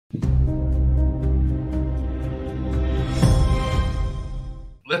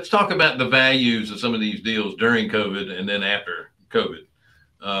let's talk about the values of some of these deals during COVID and then after COVID.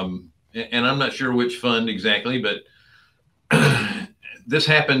 And I'm not sure which fund exactly, but this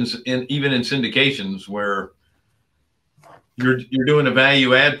happens even in syndications where you're doing a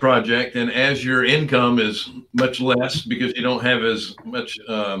value add project, and as your income is much less because you don't have as much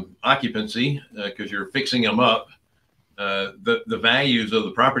occupancy because you're fixing them up, the values of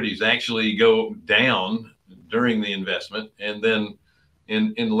the properties actually go down during the investment, and then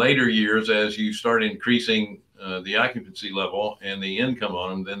in later years, as you start increasing the occupancy level and the income on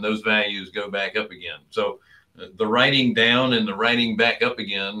them, then those values go back up again. So the writing down and the writing back up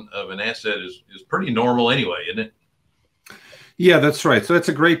again of an asset is pretty normal anyway, isn't it? Yeah, that's right. So that's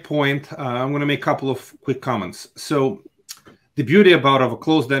a great point. I'm going to make a couple of quick comments. So the beauty about a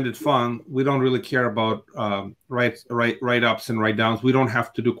closed-ended fund, we don't really care about write-ups and write-downs. We don't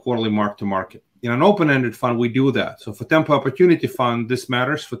have to do quarterly mark-to-market. In an open-ended fund, we do that. So for Tempo Opportunity Fund, this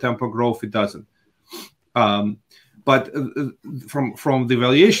matters. For Tempo Growth, it doesn't. But from the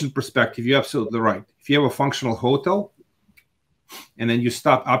valuation perspective, you're absolutely right. If you have a functional hotel and then you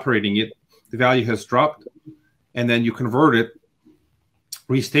stop operating it, the value has dropped, and then you convert it,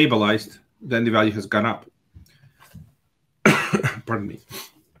 restabilized, then the value has gone up. Pardon me.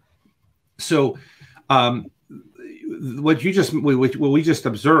 So what we just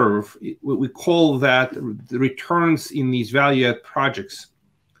observed, we call that the returns in these value add projects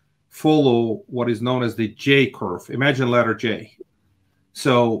follow what is known as the J curve. Imagine letter J.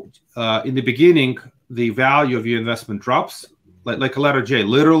 So in the beginning, the value of your investment drops like a letter J.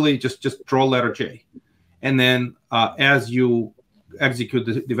 Literally, just draw letter J. And then as you execute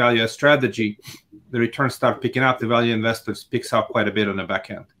the value add strategy, the returns start picking up. The value investors picks up quite a bit on the back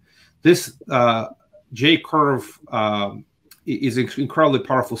end. This J curve is an incredibly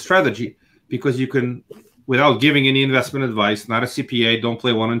powerful strategy because you can, without giving any investment advice, not a CPA, don't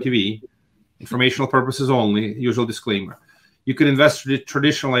play one on TV, informational purposes only, usual disclaimer. You can invest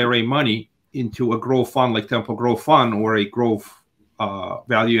traditional IRA money into a growth fund like Tempo Growth Fund or a growth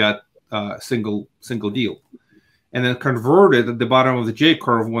value add single deal, and then convert it at the bottom of the J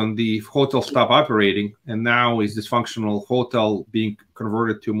curve when the hotel stopped operating, and now is dysfunctional hotel being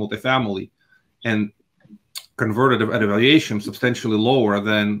converted to multifamily and converted at a valuation substantially lower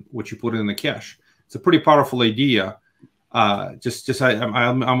than what you put in the cash. It's a pretty powerful idea. I'm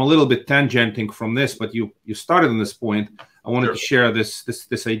a little bit tangenting from this, but you started on this point. I wanted to share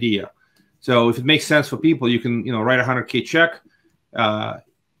this idea. So if it makes sense for people, you can write a $100K check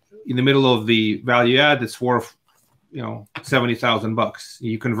in the middle of the value add. It's worth $70,000.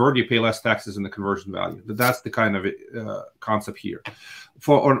 You convert, you pay less taxes in the conversion value. But that's the kind of concept here.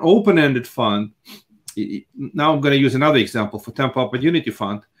 For an open-ended fund, now I'm going to use another example for Tempo Opportunity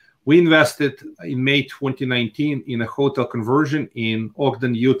Fund. We invested in May 2019 in a hotel conversion in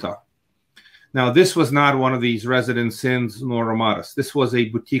Ogden, Utah. Now, this was not one of these residence inns nor ramadas. This was a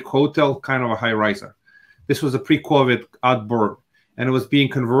boutique hotel, kind of a high-riser. This was a pre-COVID outburst, and it was being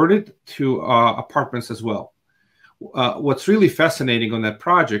converted to apartments as well. What's really fascinating on that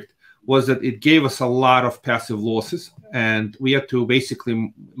project was that it gave us a lot of passive losses, and we had to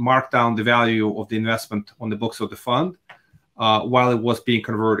basically mark down the value of the investment on the books of the fund while it was being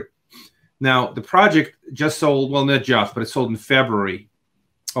converted. Now, the project just sold, well, not just, but it sold in February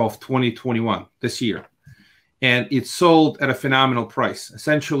of 2021, this year. And it sold at a phenomenal price.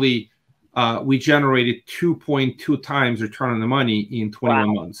 Essentially, we generated 2.2 times return on the money in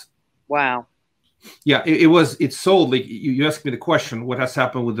 21 months. Wow. Yeah, it sold, like you asked me the question, what has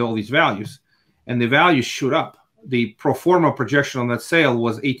happened with all these values? And the values shoot up. The pro forma projection on that sale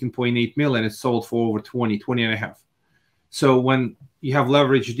was 18.8 million. It sold for over 20 and a half. So when you have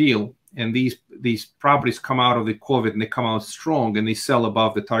leverage deal and these properties come out of the COVID and they come out strong and they sell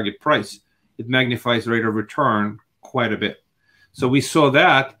above the target price, it magnifies rate of return quite a bit. So we saw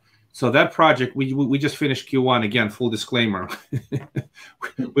that. So that project, we just finished Q1 again. Full disclaimer,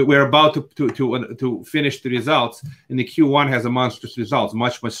 we're about to finish the results, and the Q1 has a monstrous results,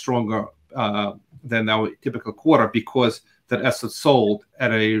 much stronger than our typical quarter because that asset sold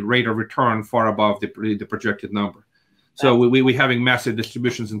at a rate of return far above the projected number. So we're having massive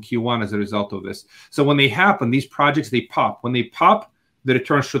distributions in Q1 as a result of this. So when they happen, these projects, they pop. When they pop, the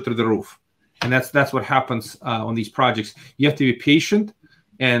returns shoot through the roof, and that's what happens on these projects. You have to be patient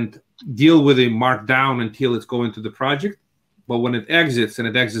and deal with a markdown until it's going to the project. But when it exits, and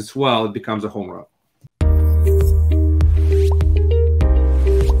it exits well, it becomes a home run.